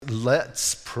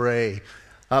Let's pray.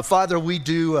 Father, we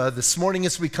do, this morning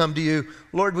as we come to you,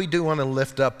 Lord, we do want to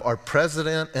lift up our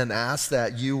president and ask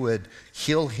that you would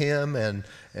heal him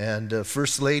and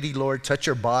First Lady, Lord, touch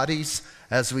our bodies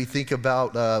as we think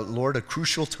about, Lord, a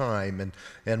crucial time.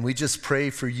 And we just pray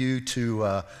for you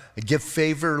to give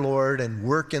favor, Lord, and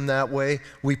work in that way.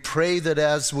 We pray that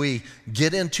as we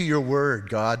get into your word,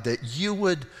 God, that you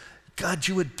would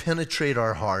penetrate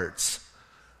our hearts.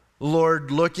 Lord,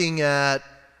 looking at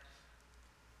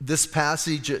this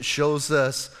passage, it shows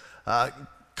us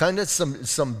kind of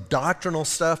some doctrinal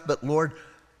stuff, but Lord,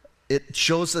 it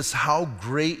shows us how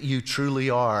great you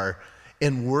truly are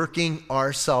in working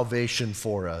our salvation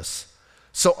for us.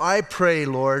 So I pray,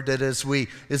 Lord, that as we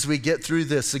get through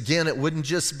this, again, it wouldn't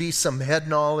just be some head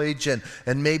knowledge and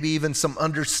maybe even some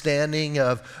understanding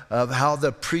of how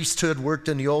the priesthood worked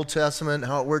in the Old Testament,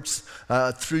 how it works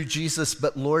through Jesus,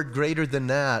 but Lord, greater than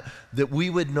that we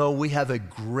would know we have a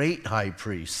great high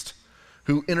priest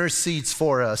who intercedes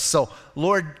for us. So,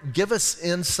 Lord, give us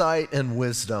insight and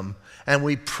wisdom, and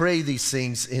we pray these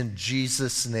things in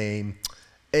Jesus' name.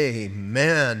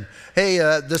 Amen. Hey,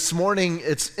 this morning,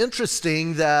 it's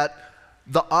interesting that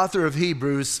the author of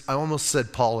Hebrews, I almost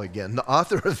said Paul again, the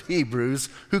author of Hebrews,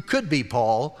 who could be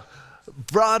Paul,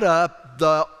 brought up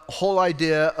the whole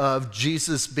idea of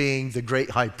Jesus being the great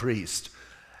high priest.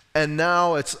 And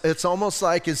now it's almost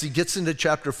like as he gets into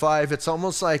chapter 5, it's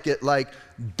almost like it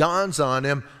dawns on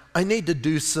him, I need to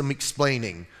do some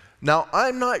explaining. Now,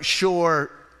 I'm not sure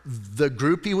the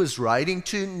group he was writing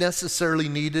to necessarily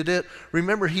needed it.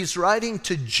 Remember, he's writing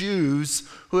to Jews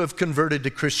who have converted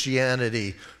to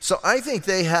Christianity. So I think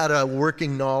they had a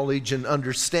working knowledge and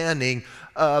understanding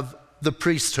of the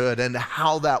priesthood and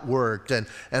how that worked and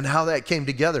how that came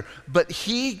together. But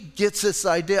he gets this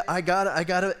idea, I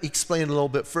gotta explain a little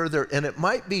bit further, and it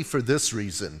might be for this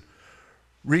reason.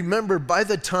 Remember, by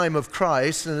the time of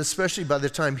Christ, and especially by the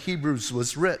time Hebrews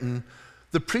was written,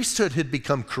 the priesthood had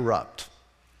become corrupt.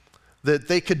 That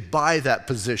they could buy that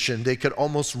position. They could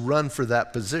almost run for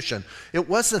that position. It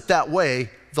wasn't that way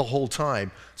the whole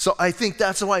time. So I think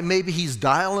that's why maybe he's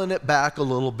dialing it back a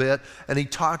little bit and he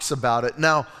talks about it.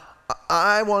 Now,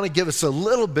 I want to give us a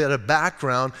little bit of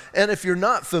background. And if you're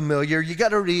not familiar, you got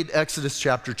to read Exodus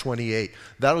chapter 28.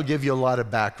 That'll give you a lot of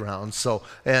background. So,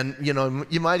 and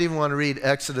you might even want to read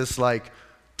Exodus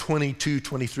 22,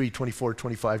 23, 24,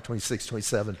 25, 26,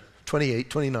 27. 28,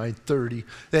 29, 30,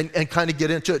 and kind of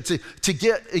get into it to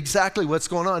get exactly what's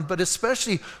going on. But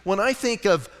especially when I think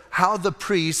of how the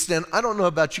priest, and I don't know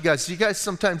about you guys, do you guys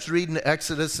sometimes read in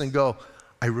Exodus and go,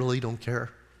 I really don't care?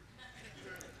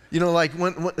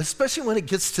 When especially when it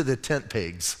gets to the tent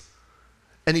pegs,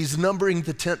 and he's numbering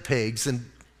the tent pegs, and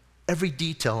every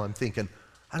detail I'm thinking,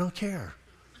 I don't care.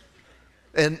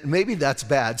 And maybe that's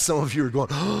bad. Some of you are going,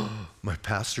 oh, my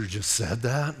pastor just said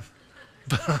that.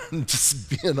 But I'm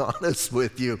just being honest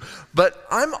with you. But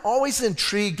I'm always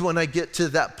intrigued when I get to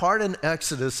that part in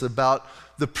Exodus about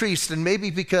the priest, and maybe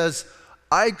because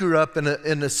I grew up in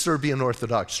a Serbian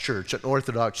Orthodox church, an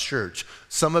Orthodox church.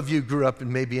 Some of you grew up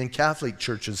maybe in Catholic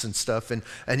churches and stuff,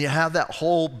 and you have that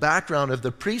whole background of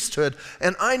the priesthood.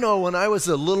 And I know when I was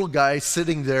a little guy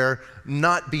sitting there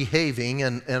not behaving,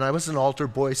 and I was an altar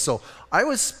boy, so I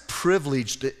was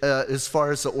privileged as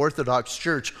far as the Orthodox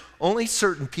church. Only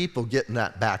certain people get in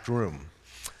that back room,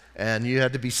 and you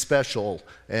had to be special.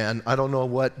 And I don't know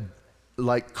what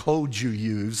code you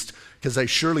used, because I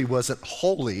surely wasn't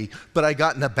holy, but I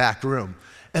got in the back room.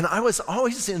 And I was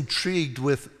always intrigued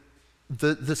with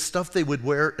the stuff they would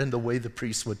wear and the way the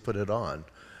priest would put it on.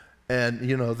 And,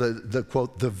 the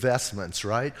quote, the vestments,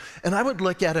 right? And I would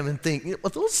look at them and think, well,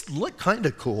 those look kind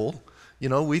of cool.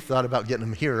 We thought about getting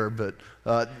them here, but,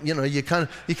 you kind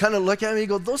of look at them and you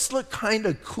go, those look kind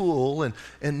of cool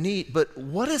and neat, but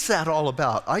what is that all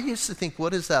about? I used to think,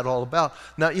 what is that all about?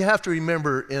 Now, you have to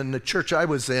remember, in the church I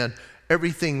was in,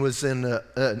 everything was in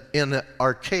an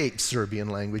archaic Serbian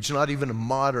language, not even a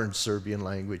modern Serbian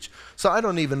language. So I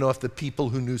don't even know if the people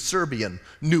who knew Serbian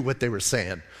knew what they were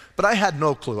saying. But I had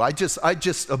no clue. I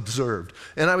just observed.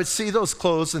 And I would see those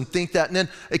clothes and think that. And then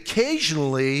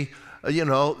occasionally,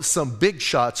 some big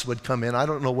shots would come in. I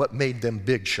don't know what made them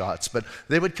big shots, but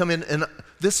they would come in. And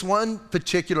this one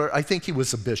particular, I think he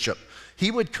was a bishop. He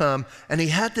would come, and he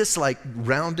had this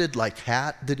rounded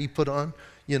hat that he put on,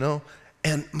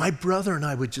 And my brother and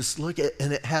I would just look at it,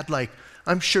 and it had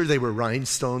I'm sure they were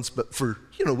rhinestones, but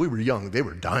we were young, they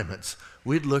were diamonds.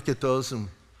 We'd look at those, and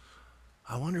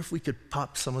I wonder if we could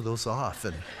pop some of those off,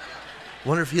 and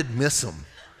wonder if he'd miss them.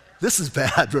 This is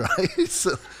bad, right?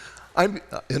 So I'm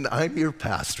your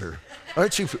pastor.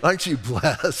 Aren't you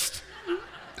blessed?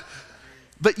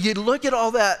 But you look at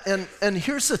all that, and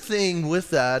here's the thing with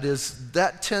that is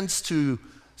that tends to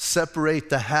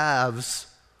separate the haves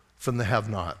from the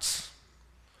have-nots.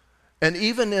 And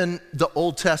even in the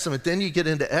Old Testament, then you get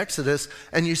into Exodus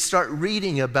and you start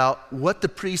reading about what the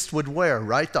priest would wear,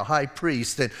 right? The high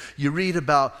priest. And you read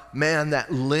about, man,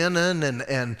 that linen,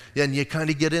 and you kind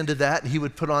of get into that. And he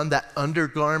would put on that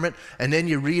undergarment. And then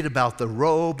you read about the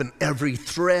robe and every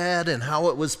thread and how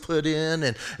it was put in,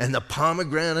 and the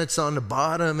pomegranates on the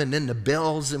bottom, and then the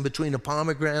bells in between the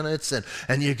pomegranates.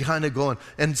 And you're kind of going,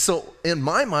 and so in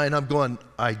my mind, I'm going,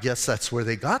 I guess that's where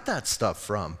they got that stuff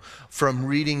from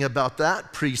reading about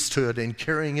that priesthood and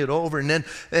carrying it over. And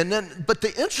then, but the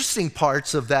interesting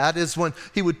parts of that is when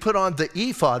he would put on the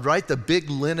ephod, right? The big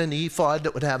linen ephod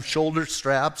that would have shoulder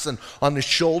straps, and on the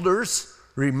shoulders,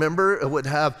 remember, it would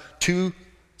have two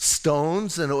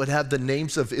stones, and it would have the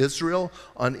names of Israel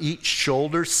on each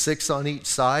shoulder, 6 on each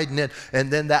side,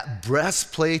 and then that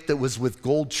breastplate that was with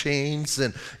gold chains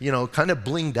and, kind of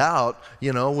blinged out,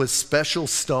 with special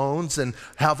stones, and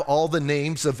have all the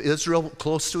names of Israel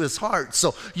close to his heart.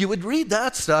 So you would read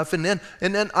that stuff, and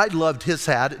then I loved his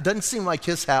hat. It doesn't seem like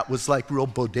his hat was like real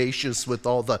bodacious with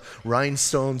all the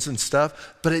rhinestones and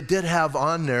stuff, but it did have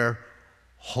on there,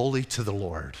 holy to the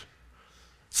Lord.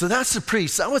 So that's the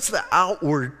priest. That was the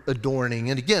outward adorning.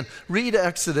 And again, read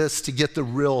Exodus to get the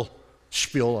real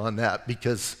spiel on that,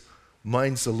 because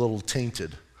mine's a little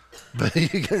tainted. But you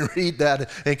can read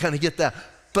that and kind of get that.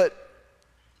 But,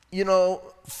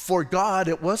 for God,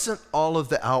 it wasn't all of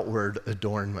the outward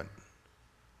adornment.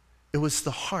 It was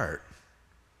the heart.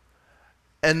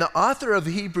 And the author of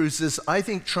Hebrews is, I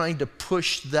think, trying to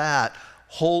push that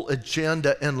whole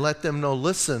agenda and let them know,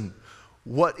 listen,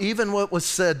 what was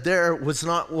said there was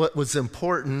not what was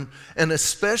important, and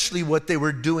especially what they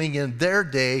were doing in their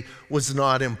day was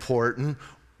not important.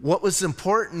 What was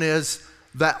important is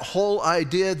that whole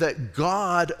idea that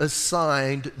God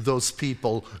assigned those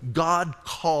people. God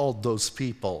called those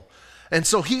people. And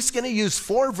so he's going to use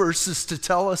 4 verses to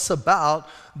tell us about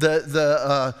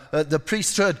the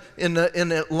priesthood in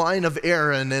the line of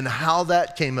Aaron and how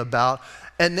that came about.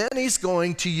 And then he's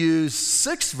going to use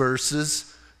 6 verses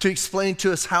to explain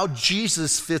to us how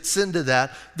Jesus fits into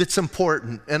that's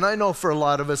important. And I know for a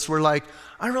lot of us, we're like,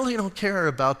 I really don't care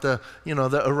about the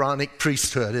Aaronic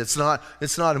priesthood. It's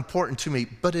not important to me,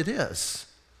 but it is.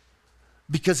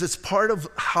 Because it's part of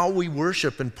how we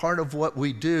worship and part of what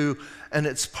we do, and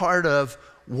it's part of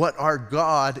what our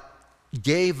God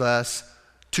gave us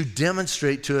to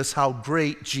demonstrate to us how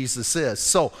great Jesus is.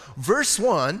 So, verse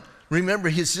 1, remember,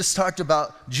 he's just talked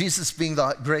about Jesus being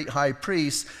the great high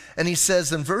priest, and he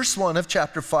says in verse 1 of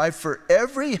chapter 5, for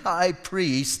every high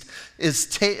priest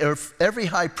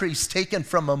taken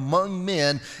from among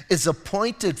men is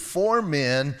appointed for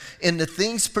men in the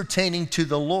things pertaining to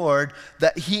the Lord,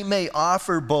 that he may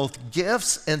offer both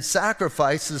gifts and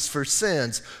sacrifices for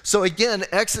sins. So again,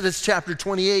 Exodus chapter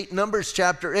 28, Numbers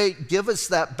chapter 8 give us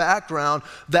that background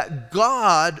that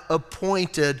God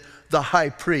appointed the high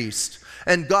priest.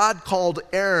 And God called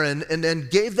Aaron and then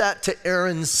gave that to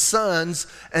Aaron's sons,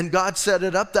 and God set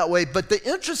it up that way. But the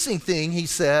interesting thing, he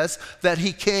says, that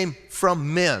he came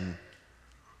from men.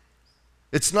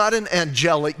 It's not an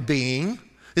angelic being.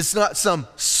 It's not some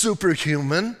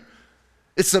superhuman.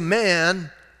 It's a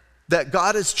man that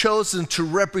God has chosen to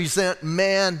represent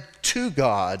man to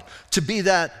God, to be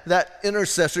that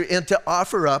intercessor, and to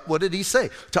offer up, what did he say?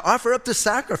 To offer up the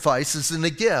sacrifices and the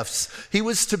gifts. He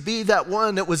was to be that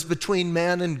one that was between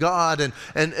man and God,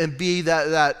 and be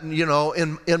that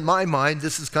in my mind,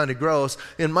 this is kind of gross,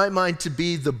 in my mind, to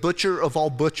be the butcher of all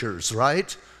butchers,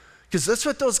 right? Because that's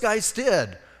what those guys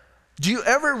did. Do you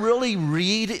ever really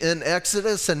read in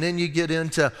Exodus, and then you get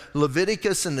into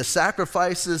Leviticus and the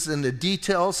sacrifices and the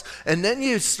details, and then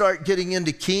you start getting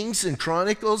into Kings and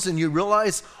Chronicles, and you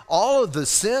realize all of the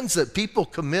sins that people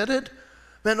committed?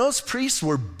 Man, those priests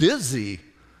were busy.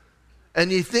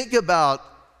 And you think about,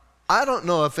 I don't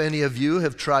know if any of you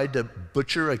have tried to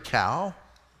butcher a cow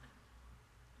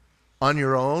on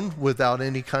your own without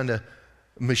any kind of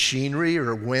machinery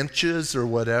or winches or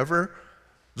whatever.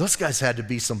 Those guys had to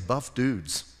be some buff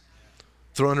dudes,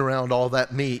 throwing around all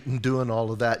that meat and doing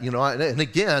all of that, And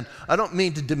again, I don't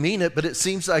mean to demean it, but it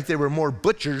seems like they were more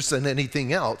butchers than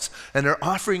anything else. And they're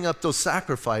offering up those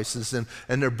sacrifices, and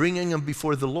they're bringing them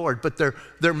before the Lord. But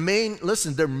their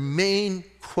main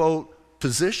quote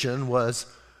position was,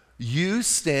 you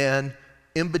stand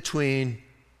in between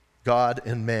God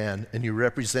and man, and you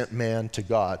represent man to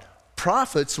God.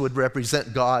 Prophets would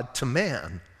represent God to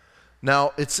man.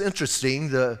 Now, it's interesting,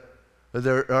 the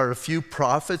There are a few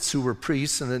prophets who were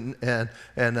priests, and there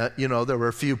were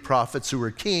a few prophets who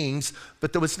were kings,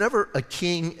 but there was never a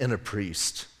king and a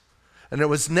priest. And there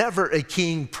was never a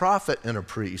king, prophet, and a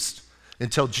priest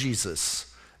until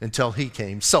Jesus, until he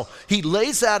came. So he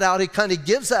lays that out. He kind of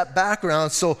gives that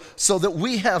background so that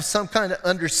we have some kind of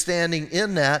understanding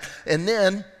in that. And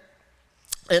then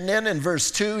in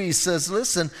verse 2, he says,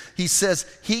 listen, he says,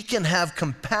 he can have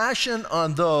compassion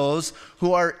on those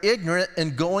who are ignorant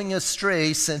and going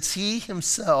astray, since he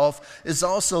himself is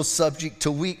also subject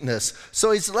to weakness.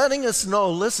 So he's letting us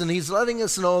know, listen, he's letting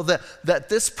us know that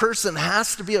this person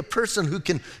has to be a person who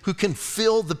can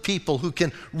feel the people, who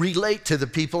can relate to the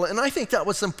people. And I think that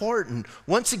was important.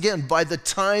 Once again, by the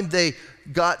time they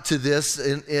got to this,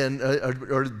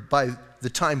 or by the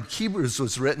time Hebrews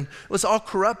was written, it was all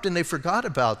corrupt and they forgot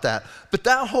about that. But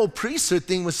that whole priesthood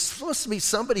thing was supposed to be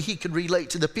somebody he could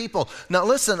relate to the people. Now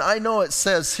listen, I know it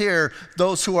says here,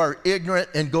 those who are ignorant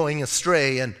and going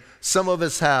astray, and some of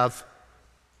us have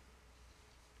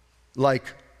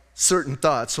like certain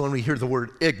thoughts when we hear the word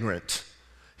ignorant.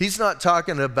 He's not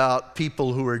talking about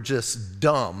people who are just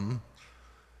dumb.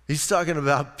 He's talking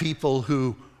about people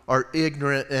who are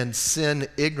ignorant and sin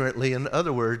ignorantly. In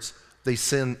other words, they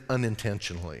sin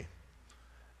unintentionally,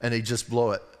 and they just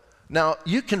blow it. Now,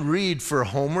 you can read for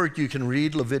homework, you can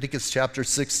read Leviticus chapter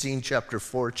 16, chapter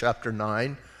 4, chapter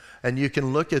 9, and you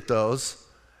can look at those.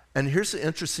 And here's the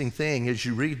interesting thing as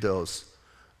you read those.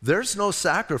 There's no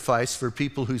sacrifice for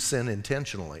people who sin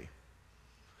intentionally.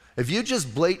 If you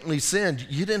just blatantly sinned,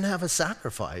 you didn't have a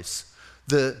sacrifice.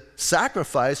 The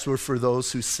sacrifice were for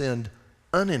those who sinned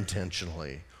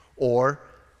unintentionally or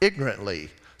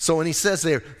ignorantly. So when he says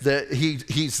there that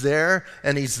he's there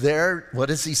and he's there, what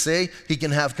does he say? He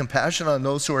can have compassion on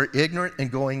those who are ignorant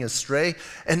and going astray.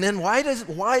 And then why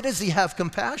does he have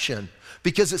compassion?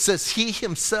 Because it says he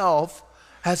himself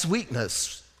has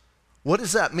weakness. What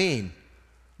does that mean?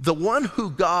 The one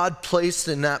who God placed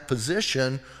in that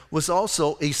position was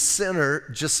also a sinner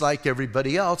just like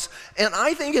everybody else. And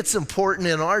I think it's important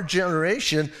in our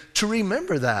generation to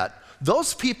remember that.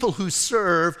 Those people who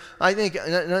serve, I think,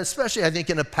 and especially I think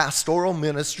in a pastoral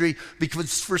ministry,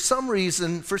 because for some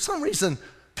reason,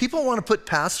 people want to put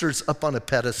pastors up on a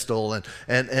pedestal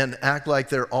and act like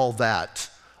they're all that.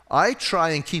 I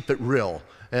try and keep it real.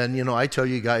 And, I tell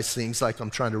you guys things like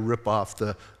I'm trying to rip off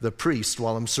the priest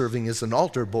while I'm serving as an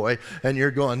altar boy, and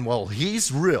you're going, well,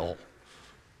 he's real.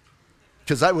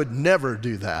 Because I would never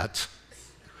do that.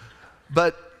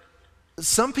 But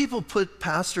some people put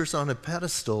pastors on a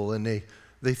pedestal and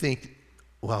they think,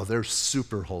 wow, they're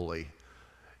super holy.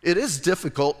 It is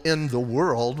difficult in the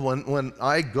world when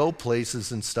I go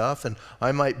places and stuff, and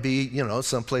I might be,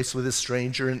 someplace with a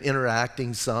stranger and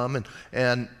interacting some,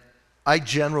 and I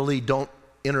generally don't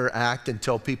interact and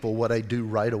tell people what I do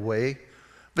right away.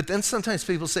 But then sometimes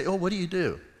people say, oh, what do you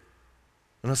do?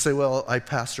 And I'll say, well, I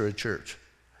pastor a church.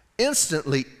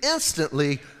 Instantly,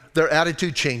 their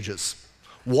attitude changes.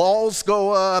 Walls go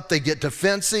up, they get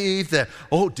defensive.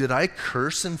 Did I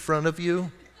curse in front of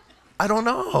you? I don't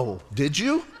know. Did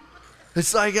you?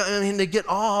 It's like, they get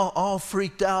all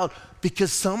freaked out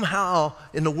because somehow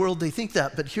in the world they think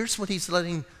that. But here's what he's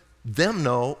letting them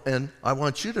know, and I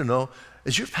want you to know,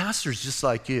 is your pastor's just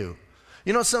like you.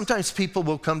 Sometimes people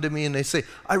will come to me and they say,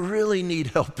 I really need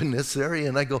help in this area.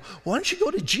 And I go, why don't you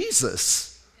go to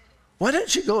Jesus? Why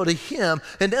don't you go to him?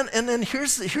 And then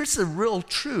here's the real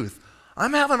truth.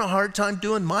 I'm having a hard time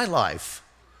doing my life.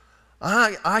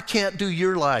 I can't do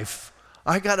your life.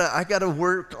 I gotta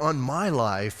work on my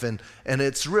life, and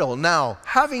it's real. Now,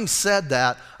 having said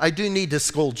that, I do need to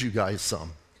scold you guys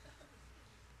some.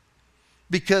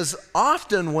 Because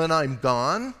often when I'm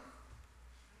gone,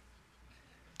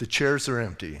 the chairs are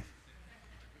empty.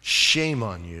 Shame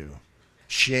on you.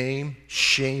 Shame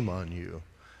on you.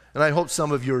 And I hope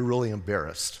some of you are really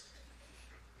embarrassed.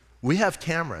 We have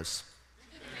cameras.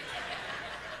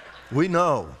 We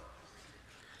know.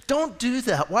 Don't do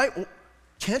that. Why?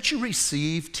 Can't you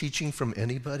receive teaching from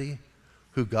anybody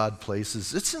who God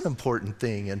places? It's an important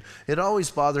thing, and it always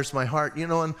bothers my heart,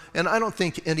 and I don't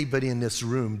think anybody in this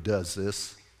room does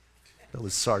this. That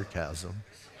was sarcasm.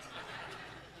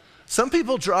 Some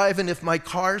people drive, and if my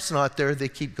car's not there, they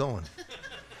keep going.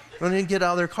 They don't even get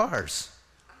out of their cars.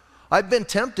 I've been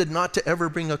tempted not to ever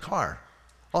bring a car.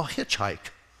 I'll hitchhike.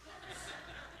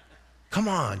 Come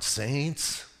on,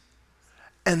 saints.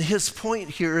 And his point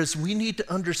here is we need to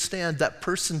understand that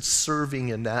person serving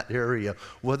in that area,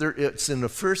 whether it's in the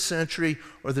first century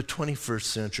or the 21st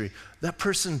century, that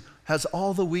person has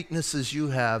all the weaknesses you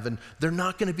have, and they're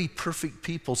not going to be perfect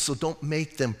people, so don't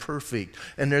make them perfect.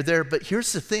 And they're there. But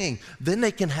here's the thing, then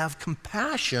they can have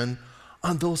compassion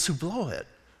on those who blow it.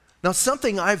 Now,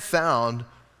 something I've found,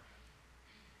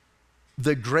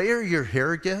 the grayer your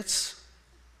hair gets,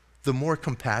 the more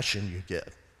compassion you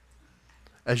get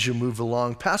as you move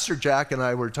along. Pastor Jack and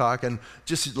I were talking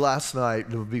just last night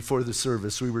before the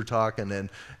service. We were talking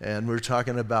and we were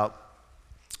talking about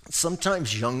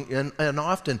sometimes young and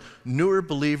often newer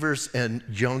believers and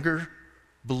younger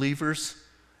believers.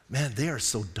 Man, they are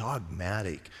so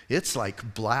dogmatic. It's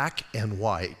like black and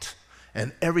white.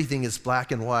 And everything is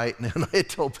black and white. And I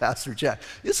told Pastor Jack,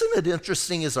 isn't it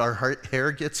interesting as our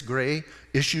hair gets gray,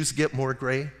 issues get more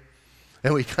gray?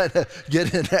 And we kind of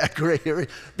get in that gray area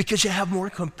because you have more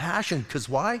compassion. Because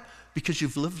why? Because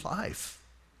you've lived life.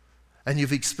 And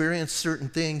you've experienced certain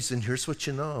things. And here's what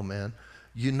you know, man.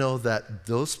 You know that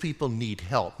those people need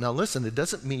help. Now listen, it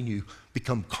doesn't mean you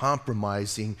become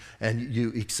compromising and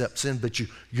you accept sin, but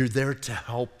you're there to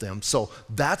help them. So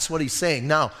that's what he's saying.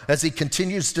 Now, as he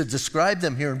continues to describe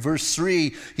them here in verse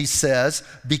 3, he says,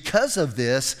 because of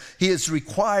this, he is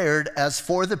required as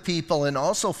for the people and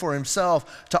also for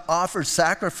himself to offer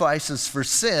sacrifices for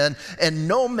sin, and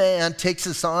no man takes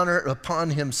this honor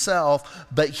upon himself,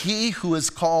 but he who is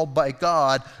called by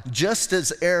God, just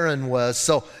as Aaron was.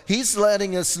 So he's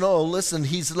letting us know, listen,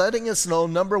 he's letting us know,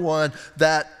 number one,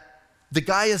 that the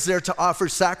guy is there to offer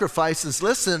sacrifices,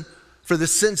 listen, for the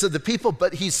sins of the people,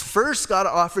 but he's first got to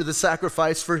offer the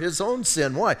sacrifice for his own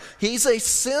sin. Why? He's a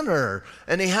sinner,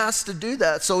 and he has to do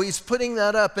that. So he's putting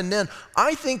that up. And then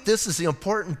I think this is the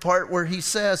important part where he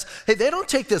says, hey, they don't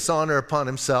take this honor upon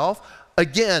himself.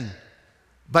 Again,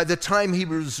 by the time he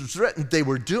was written, they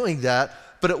were doing that,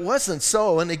 but it wasn't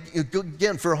so. And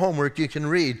again, for homework, you can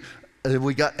read.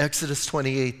 We got Exodus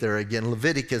 28 there again,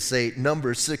 Leviticus 8,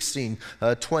 Numbers 16,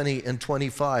 20, and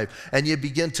 25. And you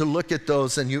begin to look at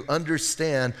those and you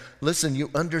understand, listen, you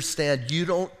understand you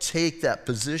don't take that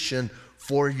position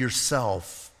for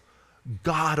yourself.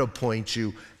 God appoints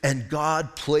you, and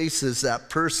God places that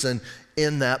person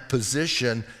in that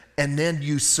position, and then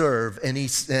you serve. And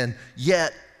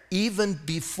yet, even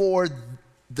before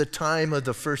the time of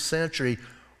the first century,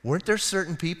 weren't there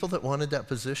certain people that wanted that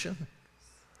position?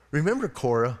 Remember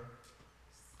Korah?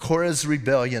 Korah's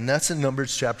rebellion. That's in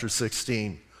Numbers chapter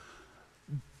 16.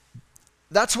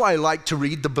 That's why I like to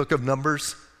read the book of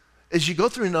Numbers. As you go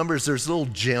through Numbers, there's little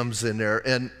gems in there.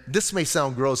 And this may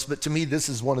sound gross, but to me, this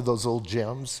is one of those old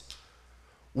gems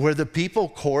where the people,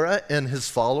 Korah and his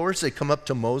followers, they come up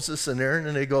to Moses and Aaron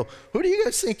and they go, who do you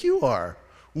guys think you are?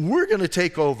 We're going to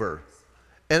take over.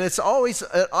 And it's always,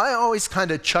 I always kind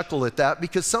of chuckle at that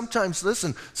because sometimes,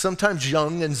 listen, sometimes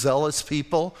young and zealous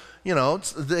people, you know,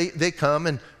 they come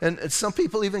and some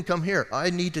people even come here. I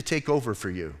need to take over for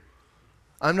you.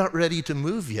 I'm not ready to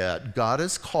move yet. God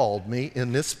has called me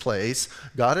in this place.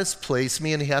 God has placed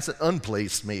me and he hasn't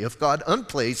unplaced me. If God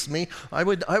unplaced me, I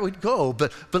would go.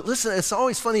 But listen, it's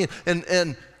always funny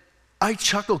and I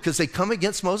chuckle because they come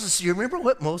against Moses. You remember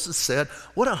what Moses said?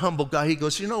 What a humble guy. He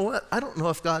goes, you know what? I don't know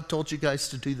if God told you guys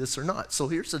to do this or not. So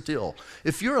here's the deal.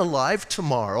 If you're alive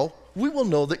tomorrow, we will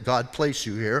know that God placed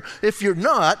you here. If you're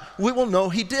not, we will know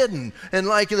he didn't. And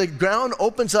like the ground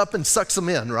opens up and sucks them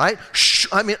in, right? Shh.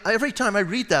 I mean, every time I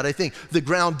read that, I think the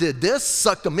ground did this,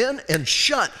 sucked them in, and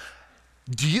shut.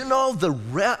 Do you know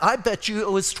I bet you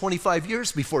it was 25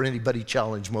 years before anybody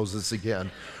challenged Moses again,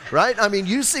 right? I mean,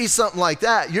 you see something like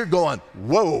that, you're going,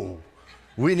 whoa,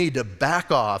 we need to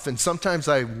back off. And sometimes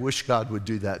I wish God would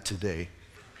do that today.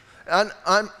 And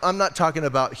I'm not talking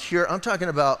about here, I'm talking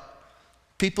about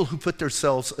people who put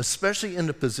themselves, especially in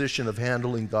the position of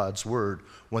handling God's word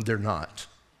when they're not.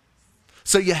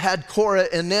 So you had Korah,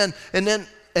 and then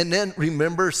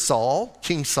remember Saul,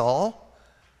 King Saul?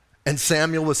 And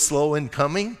Samuel was slow in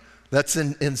coming. That's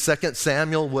in 2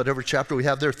 Samuel, whatever chapter we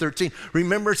have there, 13.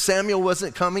 Remember, Samuel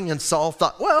wasn't coming, and Saul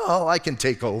thought, well, I can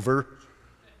take over.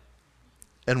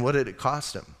 And what did it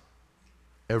cost him?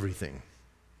 Everything.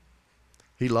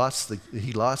 He lost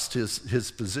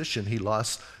his position. He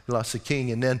lost the king.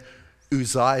 And then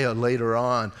Uzziah later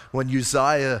on, when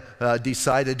Uzziah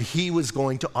decided he was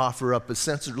going to offer up a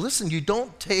censer. Listen, you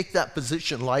don't take that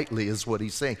position lightly is what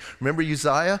he's saying. Remember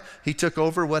Uzziah? He took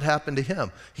over. What happened to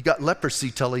him? He got leprosy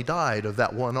till he died of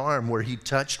that one arm where he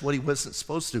touched what he wasn't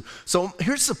supposed to. So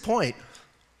here's the point.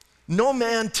 No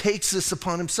man takes this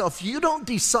upon himself. You don't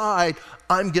decide,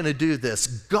 I'm going to do this.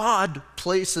 God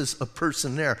places a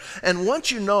person there. And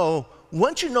once you know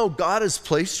God has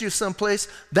placed you someplace,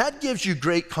 that gives you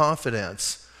great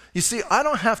confidence. You see, I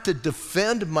don't have to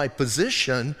defend my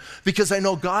position because I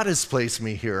know God has placed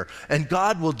me here and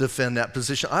God will defend that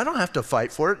position. I don't have to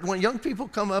fight for it. When young people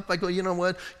come up, I go, you know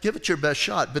what, give it your best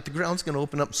shot, but the ground's going to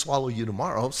open up and swallow you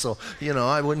tomorrow. So,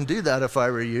 I wouldn't do that if I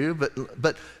were you.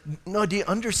 But no, do you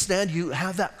understand? You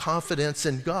have that confidence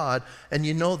in God and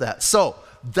you know that. So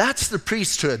that's the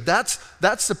priesthood. That's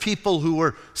the people who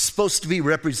were supposed to be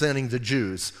representing the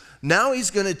Jews. Now he's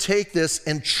going to take this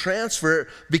and transfer it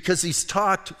because he's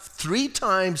talked 3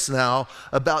 times now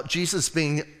about Jesus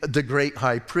being the great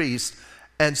high priest.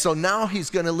 And so now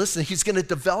he's going to listen. He's going to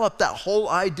develop that whole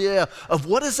idea of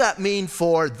what does that mean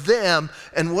for them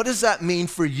and what does that mean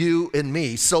for you and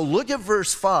me. So look at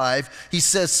verse 5. He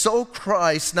says, so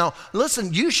Christ. Now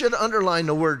listen, you should underline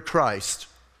the word Christ.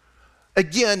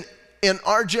 Again, in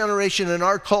our generation, in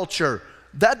our culture,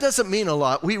 that doesn't mean a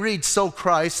lot. We read so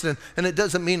Christ, and it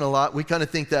doesn't mean a lot. We kind of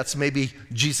think that's maybe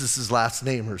Jesus' last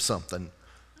name or something.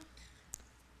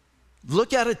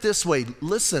 Look at it this way.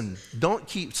 Listen,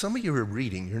 some of you are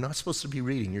reading. You're not supposed to be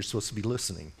reading. You're supposed to be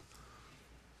listening.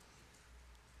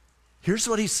 Here's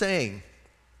what he's saying.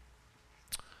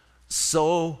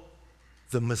 So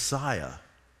the Messiah.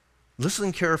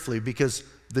 Listen carefully because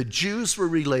the Jews were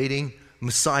relating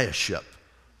Messiahship.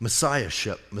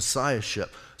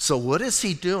 So what is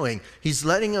he doing? He's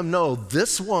letting them know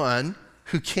this one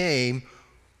who came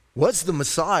was the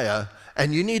Messiah,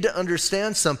 and you need to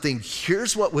understand something.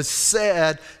 Here's what was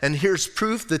said, and here's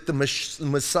proof that the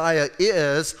Messiah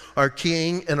is our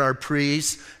king and our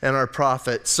priest and our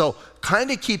prophet. So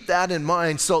kind of keep that in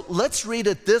mind. So let's read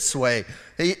it this way.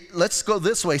 Let's go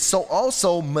this way. So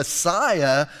also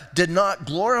Messiah did not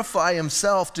glorify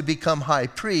himself to become high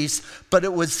priest, but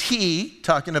it was he,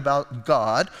 talking about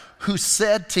God, who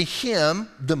said to him,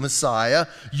 the Messiah,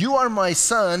 you are my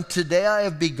son, today I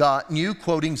have begotten you,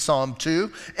 quoting Psalm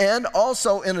 2. And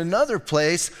also in another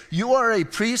place, you are a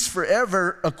priest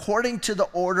forever according to the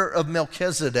order of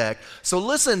Melchizedek. So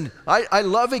listen, I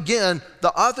love again,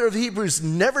 the author of Hebrews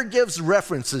never gives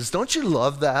references. Don't you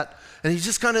love that? And he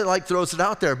just kind of like throws it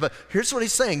out there. But here's what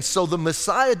he's saying. So the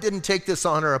Messiah didn't take this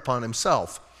honor upon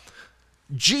himself.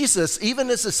 Jesus, even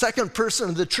as the second person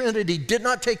of the Trinity, did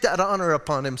not take that honor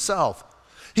upon himself.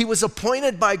 He was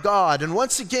appointed by God. And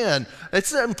once again,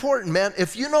 it's important, man.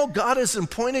 If you know God has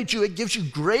appointed you, it gives you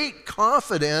great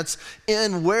confidence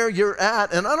in where you're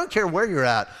at. And I don't care where you're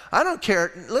at. I don't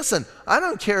care. Listen, I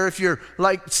don't care if you're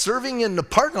like serving in the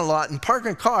parking lot and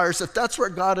parking cars. If that's where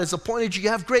God has appointed you, you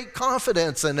have great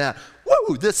confidence in that.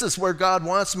 Woo, this is where God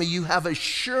wants me. You have a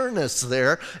sureness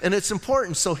there, and it's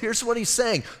important. So here's what he's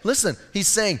saying. Listen, he's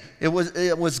saying it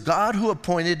was God who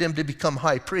appointed him to become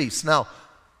high priest. Now,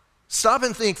 stop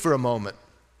and think for a moment,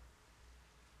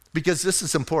 because this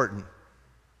is important.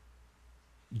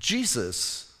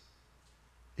 Jesus,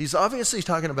 he's obviously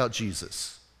talking about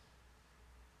Jesus.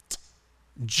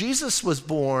 Jesus was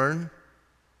born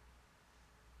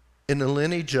in the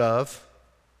lineage of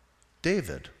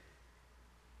David,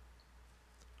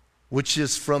 which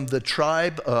is from the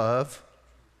tribe of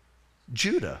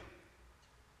Judah.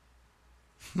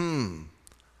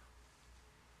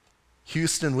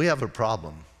 Houston, we have a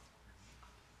problem.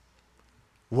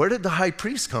 Where did the high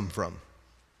priest come from?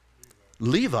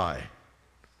 Levi.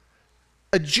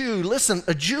 A Jew, listen,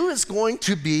 a Jew is going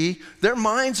to be, their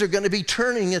minds are going to be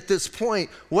turning at this point.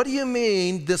 What do you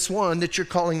mean, this one that you're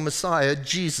calling Messiah,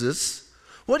 Jesus?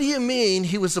 What do you mean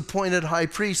he was appointed high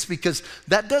priest? Because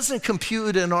that doesn't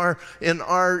compute in our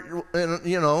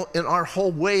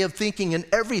whole way of thinking and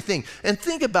everything. And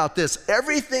think about this.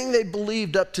 Everything they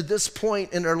believed up to this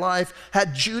point in their life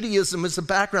had Judaism as a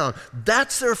background.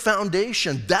 That's their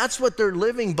foundation. That's what they're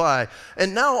living by.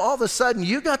 And now all of a sudden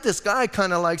you got this guy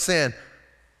kind of like saying,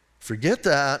 forget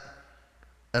that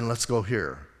and let's go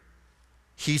here.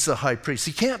 He's the high priest.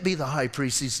 He can't be the high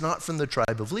priest. He's not from the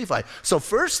tribe of Levi. So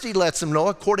first he lets him know,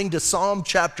 according to Psalm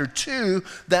chapter 2,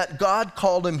 that God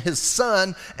called him his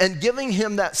son and giving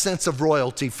him that sense of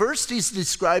royalty. First he's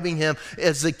describing him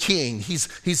as a king.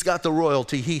 He's got the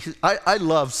royalty. I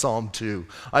love Psalm 2.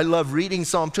 I love reading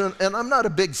Psalm 2. And I'm not a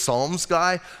big Psalms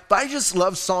guy, but I just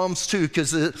love Psalms 2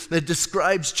 because it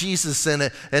describes Jesus in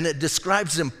it, and it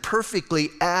describes him perfectly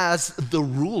as the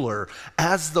ruler,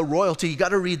 as the royalty. You got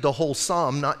to read the whole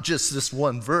Psalm, not just this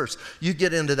one verse. You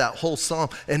get into that whole Psalm.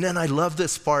 And then I love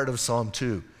this part of Psalm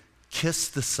 2. Kiss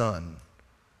the Son,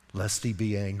 lest he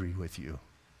be angry with you.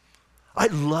 I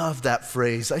love that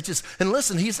phrase. And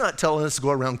listen, he's not telling us to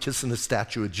go around kissing the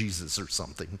statue of Jesus or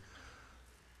something.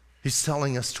 He's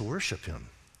telling us to worship him.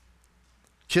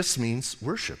 Kiss means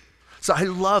worship. So I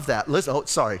love that. Listen,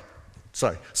 sorry.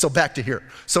 So back to here.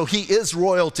 So he is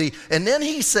royalty. And then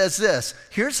he says this.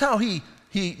 Here's how he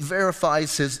he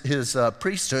verifies his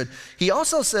priesthood. He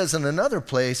also says in another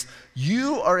place,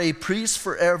 you are a priest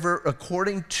forever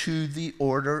according to the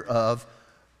order of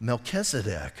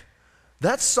Melchizedek.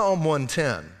 That's Psalm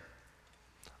 110.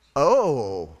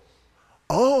 Oh.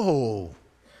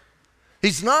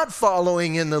 He's not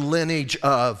following in the lineage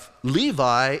of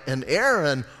Levi and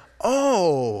Aaron.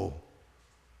 Oh.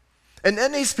 And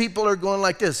then these people are going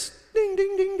like this, ding,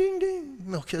 ding, ding, ding, ding.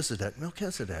 Melchizedek.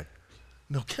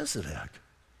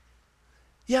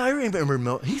 Yeah, I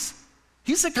remember he's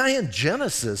the guy in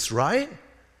Genesis, right?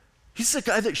 He's the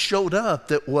guy that showed up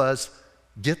that was,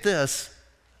 get this,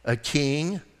 a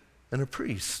king and a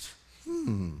priest.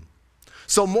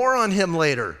 So more on him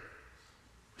later.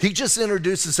 He just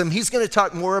introduces him. He's going to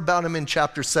talk more about him in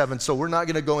chapter 7, so we're not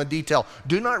going to go in detail.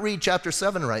 Do not read chapter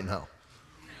 7 right now.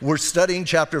 We're studying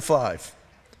chapter 5.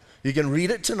 You can read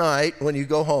it tonight when you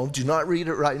go home. Do not read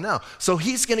it right now. So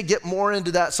he's going to get more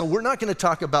into that. So we're not going to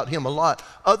talk about him a lot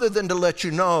other than to let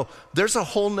you know there's a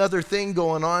whole nother thing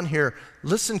going on here.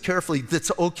 Listen carefully.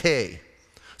 That's okay.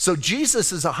 So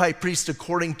Jesus is a high priest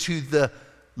according to the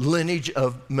lineage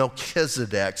of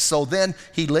Melchizedek. So then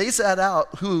he lays that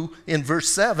out, who, in verse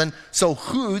 7, so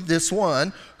who, this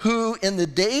one, who in the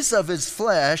days of his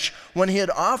flesh, when he had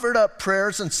offered up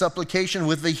prayers and supplication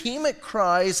with vehement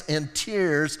cries and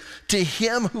tears to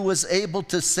him who was able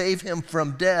to save him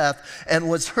from death, and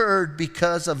was heard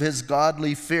because of his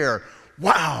godly fear.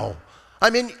 Wow. I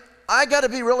mean, I got to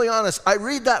be really honest. I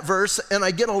read that verse and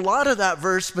I get a lot of that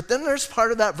verse, but then there's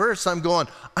part of that verse I'm going,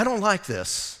 I don't like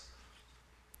this.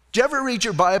 Do you ever read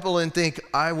your Bible and think,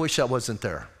 I wish I wasn't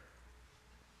there?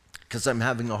 Because I'm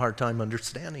having a hard time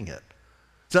understanding it.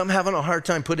 So I'm having a hard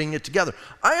time putting it together.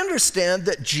 I understand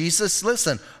that Jesus,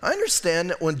 listen, I understand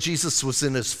that when Jesus was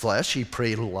in his flesh, he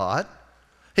prayed a lot.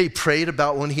 He prayed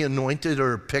about when he anointed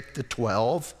or picked the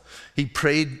 12. He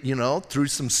prayed, through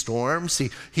some storms.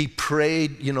 He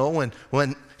prayed,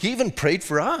 when he even prayed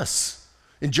for us.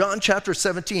 In John chapter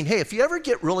 17, hey, if you ever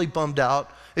get really bummed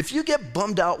out, if you get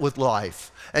bummed out with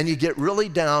life and you get really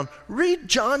down, read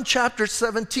John chapter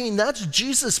 17. That's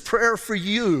Jesus' prayer for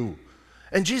you.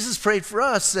 And Jesus prayed for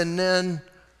us, and then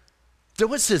there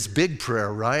was his big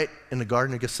prayer, right, in the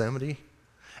Garden of Gethsemane.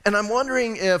 And I'm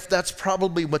wondering if that's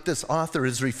probably what this author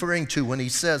is referring to when he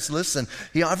says, listen,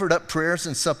 he offered up prayers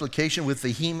and supplication with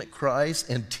vehement cries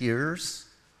and tears.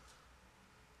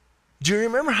 Do you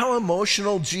remember how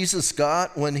emotional Jesus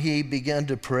got when he began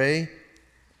to pray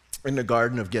in the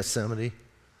Garden of Gethsemane?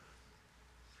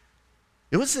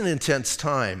 It was an intense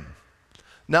time.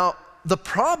 Now, the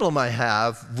problem I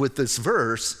have with this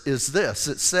verse is this.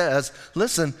 It says,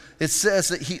 listen, it says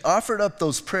that he offered up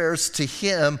those prayers to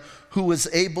him who was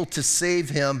able to save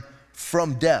him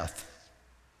from death.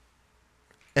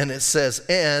 And it says,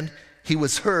 and he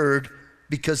was heard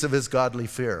because of his godly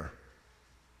fear.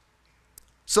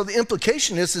 So the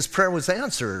implication is his prayer was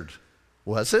answered,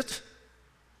 was it?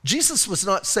 Jesus was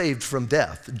not saved from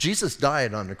death. Jesus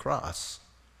died on the cross.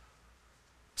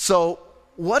 So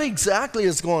what exactly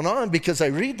is going on? Because I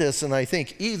read this and I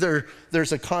think either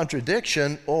there's a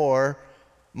contradiction or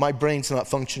my brain's not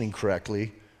functioning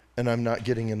correctly and I'm not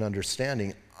getting an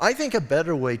understanding. I think a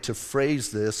better way to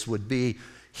phrase this would be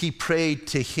he prayed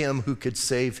to him who could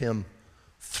save him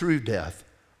through death,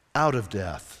 out of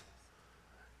death.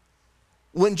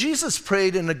 When Jesus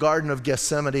prayed in the Garden of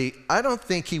Gethsemane, I don't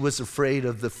think he was afraid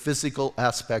of the physical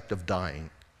aspect of dying.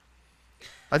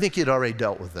 I think he'd already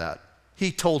dealt with that.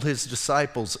 He told his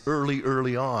disciples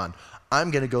early on,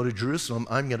 I'm going to go to Jerusalem,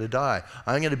 I'm going to die.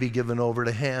 I'm going to be given over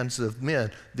to hands of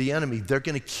men, the enemy. They're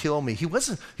going to kill me. He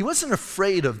wasn't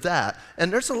afraid of that.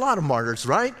 And there's a lot of martyrs,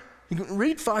 right? You can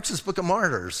read Fox's Book of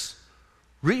Martyrs.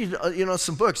 Read,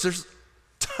 some books. There's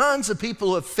tons of people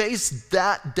who have faced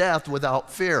that death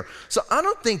without fear. So I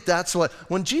don't think that's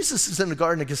when Jesus is in the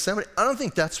Garden of Gethsemane, I don't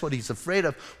think that's what he's afraid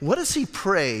of. What does he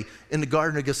pray in the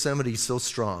Garden of Gethsemane so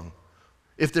strong?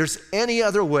 If there's any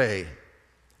other way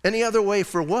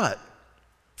for what?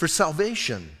 For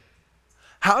salvation.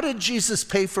 How did Jesus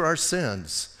pay for our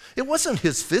sins? It wasn't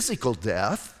his physical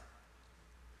death.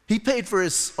 He paid for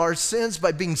our sins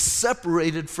by being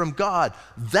separated from God.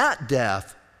 That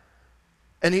death.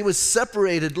 And he was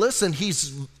separated. Listen,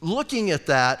 he's looking at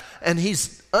that and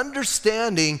he's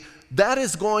understanding that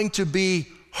is going to be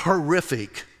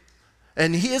horrific.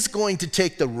 And he is going to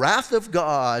take the wrath of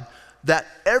God that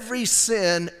every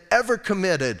sin ever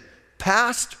committed,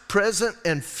 past, present,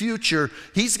 and future,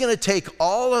 he's going to take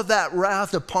all of that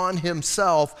wrath upon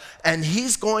himself and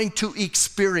he's going to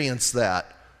experience that.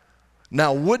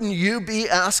 Now, wouldn't you be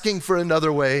asking for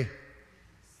another way?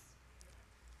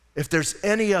 If there's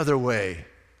any other way,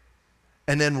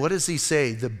 And then what does he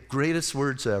say? The greatest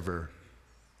words ever.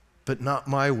 But not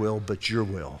my will, but your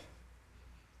will.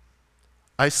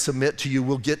 I submit to you.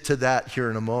 We'll get to that here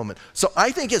in a moment. So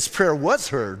I think his prayer was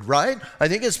heard, right? I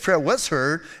think his prayer was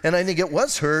heard, and I think it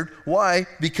was heard. Why?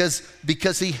 Because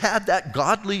he had that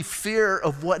godly fear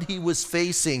of what he was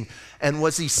facing. And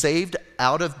was he saved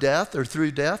out of death or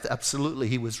through death? Absolutely,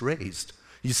 he was raised.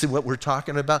 You see what we're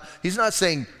talking about? He's not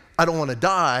saying, I don't want to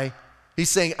die. He's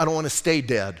saying, I don't want to stay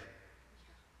dead.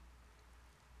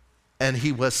 And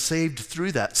he was saved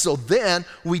through that. So then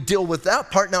we deal with that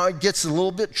part. Now it gets a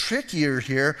little bit trickier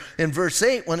here in verse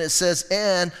 8 when it says,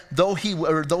 and though he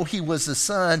was a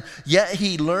son, yet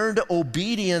he learned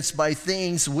obedience by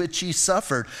things which he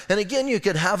suffered. And again, you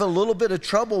could have a little bit of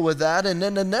trouble with that. And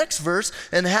then the next verse,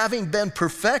 and having been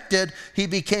perfected, he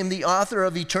became the author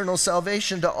of eternal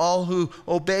salvation to all who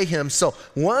obey him. So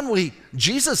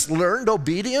Jesus learned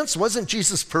obedience. Wasn't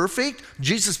Jesus perfect?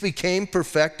 Jesus became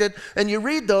perfected. And you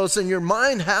read those and your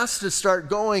mind has to start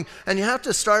going, and you have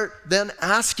to start then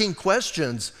asking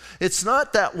questions. It's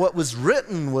not that what was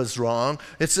written was wrong.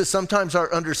 It's that sometimes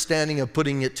our understanding of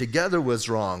putting it together was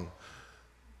wrong.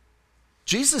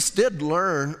 Jesus did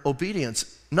learn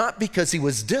obedience, not because he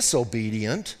was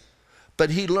disobedient,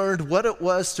 but he learned what it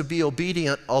was to be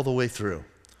obedient all the way through.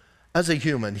 As a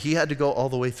human, he had to go all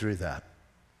the way through that.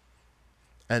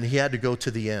 And he had to go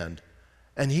to the end.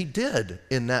 And he did,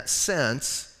 in that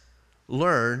sense,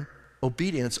 learn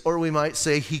obedience, or we might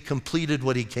say he completed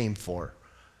what he came for.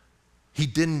 He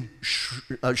didn't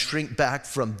shrink back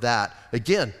from that.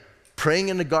 Again, praying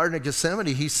in the Garden of Gethsemane,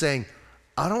 he's saying,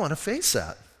 I don't want to face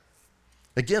that.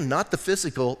 Again, not the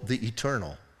physical, the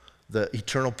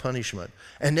eternal punishment.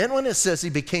 And then when it says he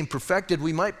became perfected,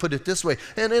 we might put it this way,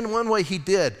 and in one way he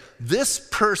did. This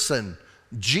person,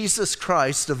 Jesus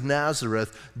Christ of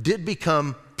Nazareth, did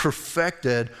become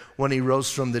perfected when he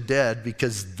rose from the dead,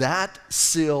 because that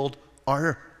sealed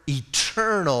our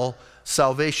eternal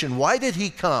salvation. Why did he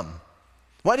come?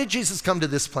 Why did Jesus come to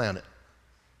this planet?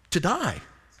 To die.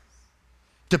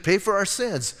 To pay for our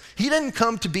sins. He didn't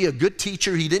come to be a good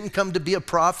teacher. He didn't come to be a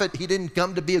prophet. He didn't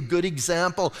come to be a good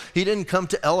example. He didn't come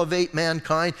to elevate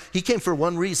mankind. He came for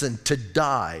one reason, to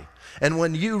die. And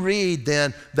when you read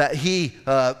then that he,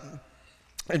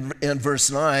 in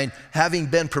verse 9, having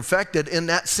been perfected, in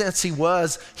that sense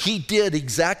he did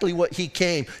exactly what he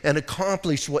came and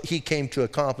accomplished what he came to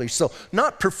accomplish. So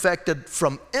not perfected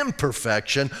from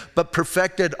imperfection, but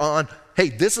perfected on, hey,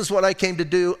 this is what I came to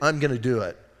do, I'm going to do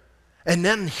it. And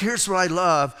then here's what I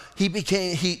love. He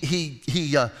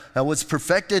was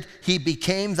perfected. He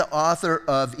became the author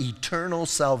of eternal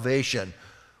salvation.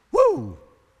 Woo!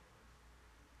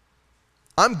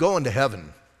 I'm going to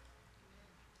heaven.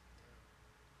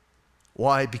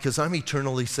 Why? Because I'm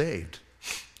eternally saved.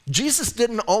 Jesus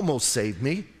didn't almost save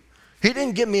me. He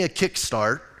didn't give me a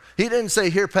kickstart. He didn't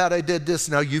say, here, Pat, I did this,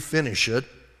 now you finish it.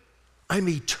 I'm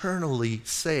eternally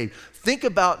saved. Think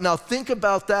about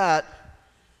that.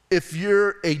 If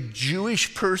you're a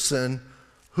Jewish person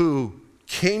who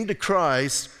came to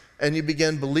Christ and you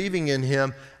began believing in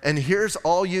him, and here's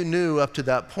all you knew up to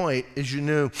that point is you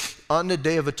knew on the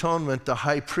Day of Atonement, the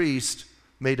high priest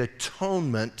made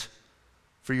atonement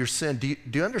for your sin. Do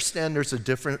you understand there's a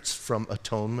difference from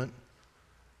atonement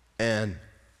and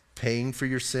paying for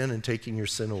your sin and taking your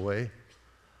sin away?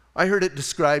 I heard it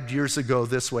described years ago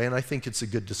this way, and I think it's a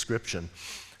good description.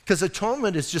 Because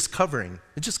atonement is just covering.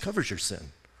 It just covers your sin.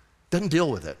 Doesn't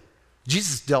deal with it.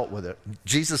 Jesus dealt with it.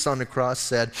 Jesus on the cross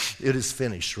said, it is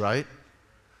finished, right?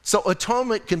 So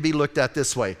atonement can be looked at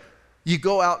this way. You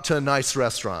go out to a nice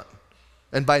restaurant.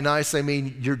 And by nice, I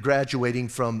mean you're graduating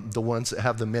from the ones that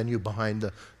have the menu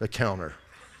behind the counter,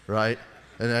 right?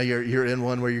 And now you're in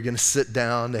one where you're going to sit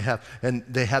down. They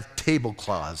have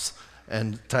tablecloths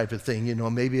and type of thing. You know,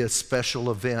 maybe a special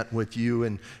event with you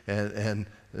and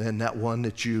that one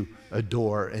that you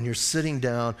adore. And you're sitting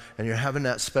down and you're having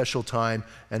that special time,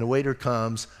 and a waiter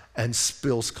comes and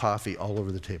spills coffee all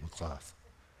over the tablecloth.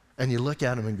 And you look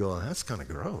at him and go, that's kind of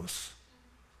gross.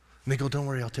 And they go, don't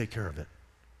worry, I'll take care of it.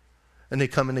 And they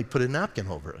come and they put a napkin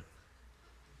over it.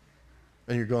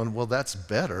 And you're going, well, that's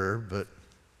better, but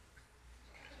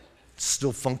it's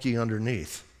still funky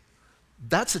underneath.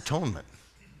 That's atonement.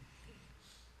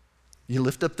 You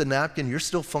lift up the napkin, you're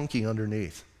still funky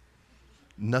underneath.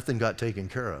 Nothing got taken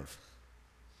care of.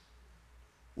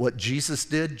 What Jesus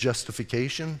did,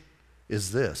 justification,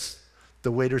 is this.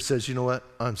 The waiter says, you know what?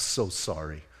 I'm so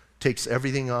sorry. Takes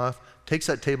everything off, takes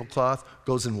that tablecloth,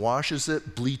 goes and washes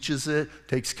it, bleaches it,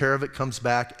 takes care of it, comes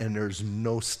back, and there's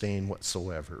no stain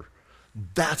whatsoever.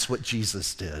 That's what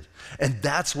Jesus did. And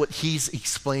that's what he's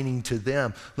explaining to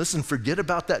them. Listen, forget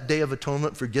about that Day of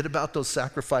Atonement. Forget about those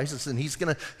sacrifices. And he's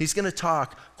gonna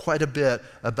talk quite a bit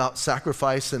about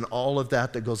sacrifice and all of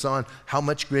that goes on, how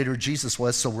much greater Jesus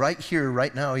was. So right here,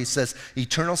 right now, he says,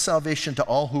 eternal salvation to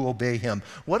all who obey him.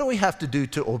 What do we have to do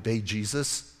to obey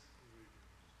Jesus?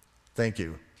 Thank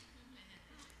you.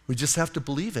 We just have to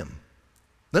believe him.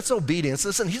 That's obedience.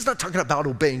 Listen, he's not talking about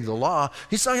obeying the law.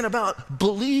 He's talking about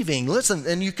believing. Listen,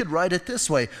 and you could write it this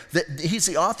way, that he's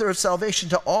the author of salvation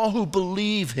to all who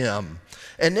believe him.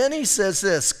 And then he says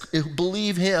this,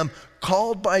 believe him,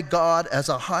 called by God as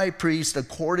a high priest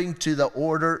according to the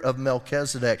order of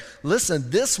Melchizedek. Listen,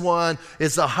 this one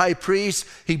is the high priest.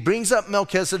 He brings up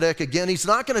Melchizedek again. He's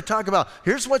not going to talk about,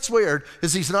 here's what's weird,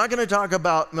 is he's not going to talk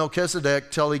about Melchizedek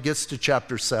till he gets to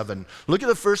chapter 7. Look at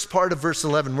the first part of verse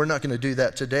 11. We're not going to do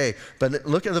that today, but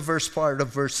look at the first part of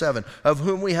verse 7. Of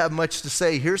whom we have much to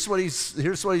say. Here's what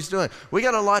he's doing. We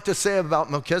got a lot to say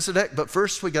about Melchizedek, but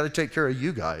first we got to take care of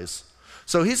you guys.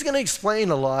 So he's going to explain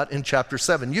a lot in chapter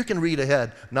 7. You can read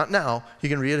ahead. Not now. You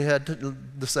can read ahead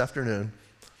this afternoon.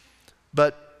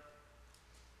 But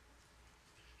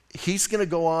he's going to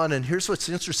go on, and here's what's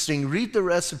interesting. Read the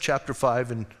rest of chapter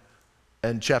 5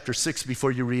 and chapter 6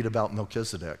 before you read about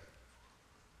Melchizedek.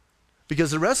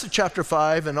 Because the rest of chapter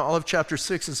 5 and all of chapter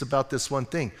 6 is about this one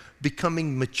thing,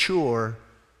 becoming mature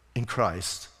in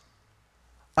Christ.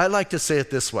 I like to say it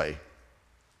this way,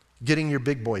 getting your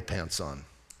big boy pants on.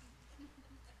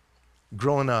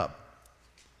 Growing up.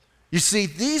 You see,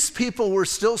 these people were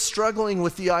still struggling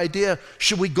with the idea,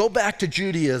 should we go back to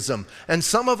Judaism? And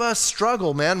some of us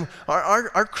struggle, man.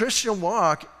 Our Christian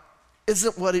walk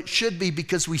isn't what it should be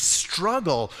because we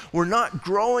struggle. We're not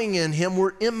growing in him.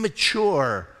 We're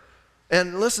immature.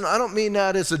 And listen, I don't mean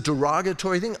that as a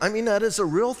derogatory thing. I mean that as a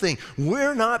real thing.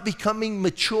 We're not becoming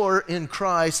mature in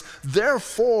Christ.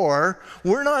 Therefore,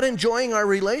 we're not enjoying our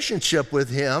relationship with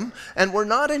him, and we're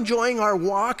not enjoying our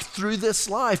walk through this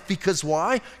life. Because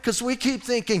why? Because we keep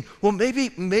thinking, well, maybe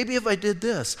if I did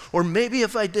this, or maybe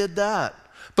if I did that.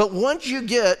 But once you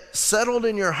get settled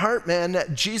in your heart, man,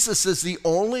 that Jesus is the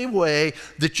only way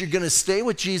that you're going to stay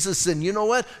with Jesus, and you know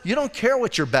what? You don't care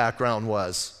what your background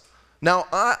was. Now,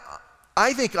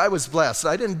 I think I was blessed.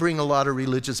 I didn't bring a lot of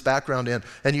religious background in.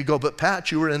 And you go, but Pat,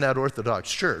 you were in that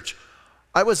Orthodox church.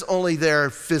 I was only there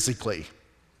physically.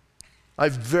 I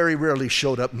very rarely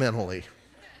showed up mentally.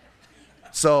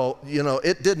 So,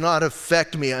 it did not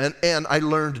affect me. And I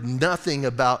learned nothing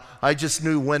about, I just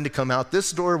knew when to come out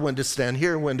this door, when to stand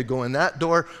here, when to go in that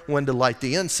door, when to light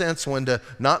the incense, when to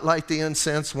not light the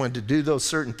incense, when to do those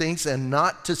certain things, and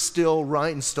not to steal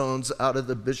rhinestones out of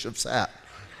the bishop's hat.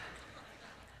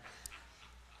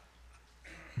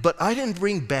 But I didn't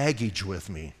bring baggage with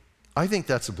me. I think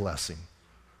that's a blessing.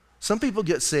 Some people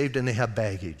get saved and they have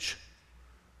baggage.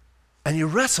 And you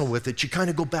wrestle with it. You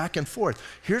kind of go back and forth.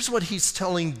 Here's what he's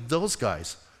telling those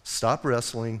guys. Stop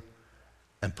wrestling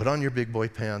and put on your big boy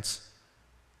pants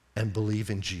and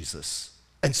believe in Jesus.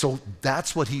 And so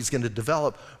that's what he's going to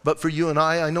develop. But for you and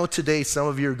I know today some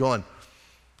of you are going,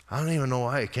 I don't even know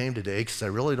why I came today because I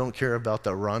really don't care about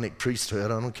the Aaronic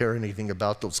priesthood. I don't care anything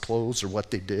about those clothes or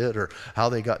what they did or how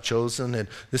they got chosen. And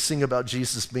this thing about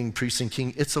Jesus being priest and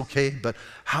king, it's okay, but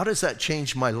how does that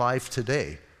change my life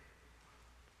today?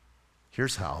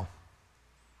 Here's how.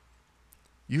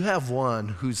 You have one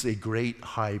who's a great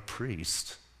high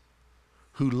priest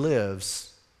who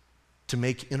lives to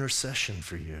make intercession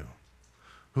for you,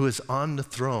 who is on the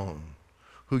throne,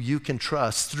 who you can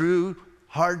trust through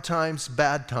hard times,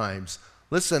 bad times.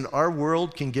 Listen, our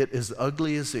world can get as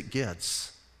ugly as it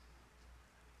gets,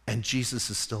 and Jesus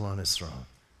is still on his throne.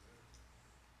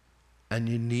 And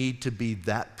you need to be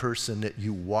that person that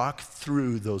you walk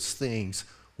through those things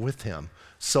with him.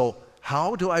 So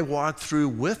how do I walk through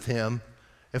with him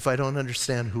if I don't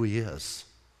understand who he is?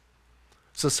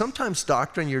 So sometimes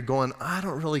doctrine, you're going, I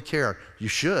don't really care. You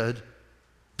should,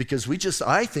 because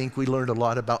I think we learned a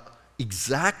lot about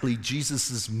exactly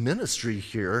Jesus' ministry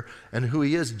here and who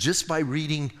he is just by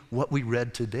reading what we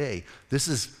read today. This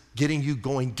is getting you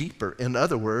going deeper. In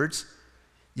other words,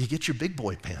 you get your big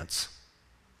boy pants,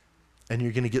 and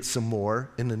you're going to get some more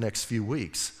in the next few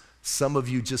weeks. Some of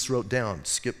you just wrote down,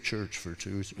 skip church for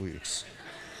 2 weeks.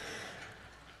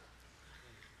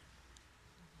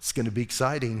 It's going to be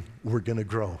exciting. We're going to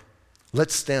grow.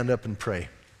 Let's stand up and pray.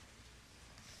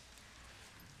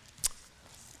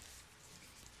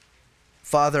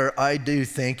 Father, I do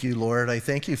thank you, Lord. I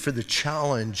thank you for the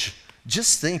challenge.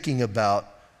 Just thinking about,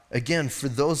 again, for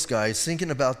those guys, thinking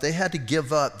about they had to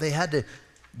give up. They had to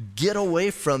get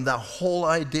away from that whole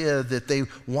idea that they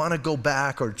want to go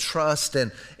back or trust.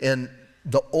 And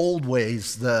the old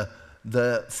ways, the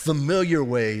familiar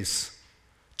ways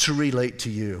to relate to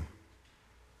you.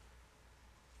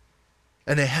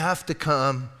 And they have to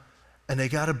come, and they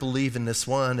got to believe in this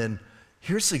one. And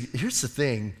here's the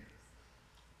thing.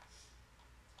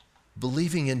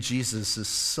 Believing in Jesus is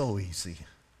so easy.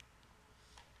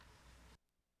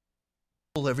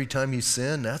 Every time you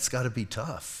sin, that's got to be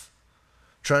tough.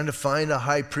 Trying to find a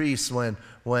high priest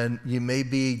when you may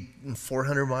be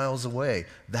 400 miles away,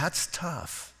 that's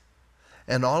tough.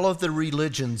 And all of the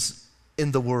religions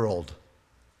in the world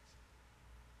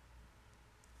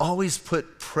always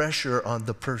put pressure on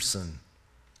the person.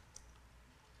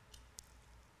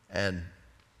 And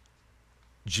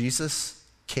Jesus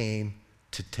came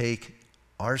to take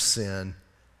our sin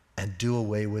and do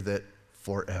away with it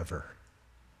forever.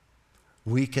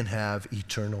 We can have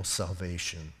eternal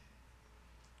salvation.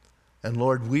 And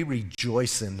Lord, we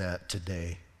rejoice in that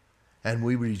today, and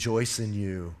we rejoice in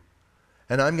you.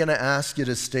 And I'm going to ask you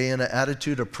to stay in an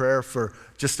attitude of prayer for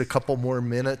just a couple more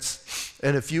minutes.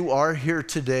 And if you are here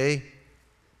today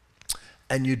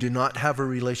and you do not have a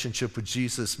relationship with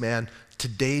Jesus, man,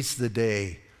 today's the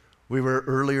day. We were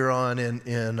earlier on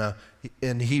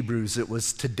in Hebrews, it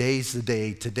was today's the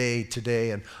day,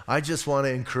 today. And I just want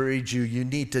to encourage you, you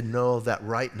need to know that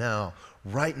right now,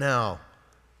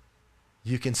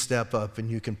 you can step up and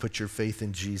you can put your faith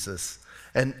in Jesus.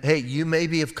 And hey, you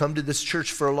maybe have come to this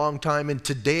church for a long time, and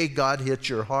today God hit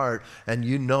your heart, and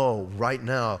you know right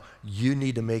now you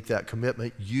need to make that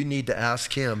commitment. You need to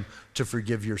ask him to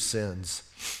forgive your sins.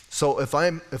 So if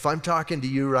I'm talking to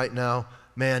you right now,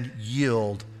 man,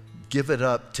 yield, give it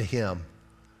up to him.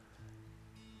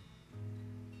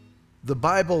 The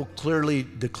Bible clearly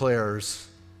declares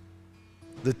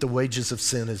that the wages of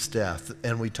sin is death,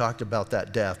 and we talked about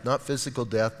that death, not physical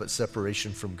death, but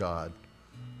separation from God.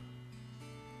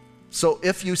 So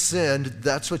if you sinned,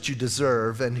 that's what you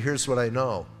deserve, and here's what I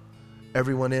know.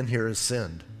 Everyone in here has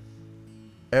sinned.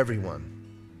 Everyone.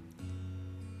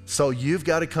 So you've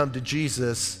got to come to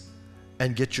Jesus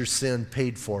and get your sin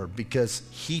paid for, because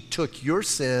he took your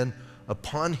sin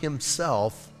upon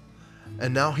himself,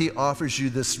 and now he offers you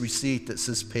this receipt that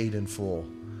says paid in full.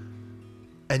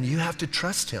 And you have to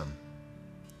trust him.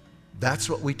 That's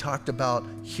what we talked about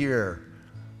here.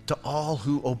 To all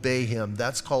who obey him,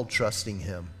 that's called trusting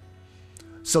him.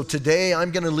 So today I'm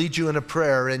going to lead you in a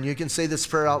prayer, and you can say this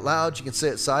prayer out loud, you can say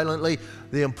it silently.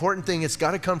 The important thing, it's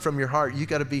got to come from your heart. You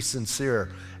got to be sincere.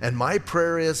 And my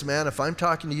prayer is, man, if I'm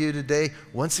talking to you today,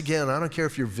 once again, I don't care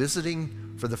if you're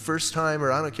visiting for the first time,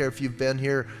 or I don't care if you've been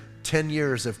here 10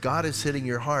 years, if God is hitting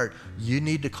your heart, you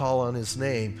need to call on his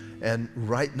name, and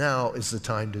right now is the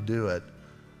time to do it.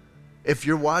 If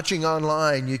you're watching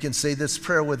online, you can say this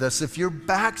prayer with us. If you're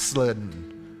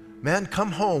backslidden, man,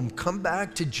 come home, come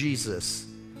back to Jesus.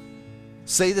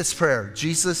 Say this prayer.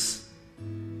 Jesus,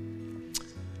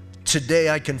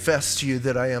 today I confess to you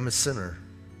that I am a sinner.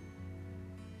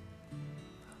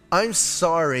 I'm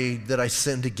sorry that I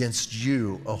sinned against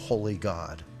you, a holy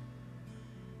God.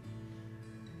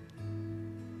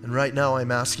 And right now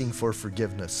I'm asking for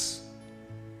forgiveness.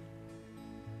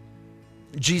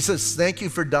 Jesus, thank you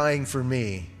for dying for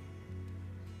me.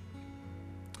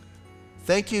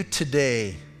 Thank you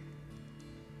today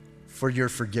for your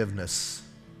forgiveness.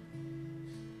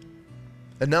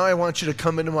 And now I want you to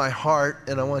come into my heart,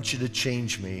 and I want you to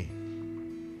change me.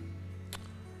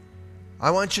 I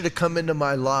want you to come into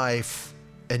my life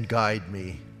and guide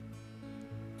me.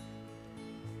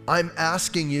 I'm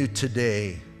asking you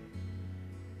today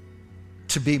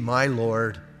to be my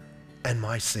Lord and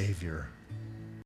my Savior.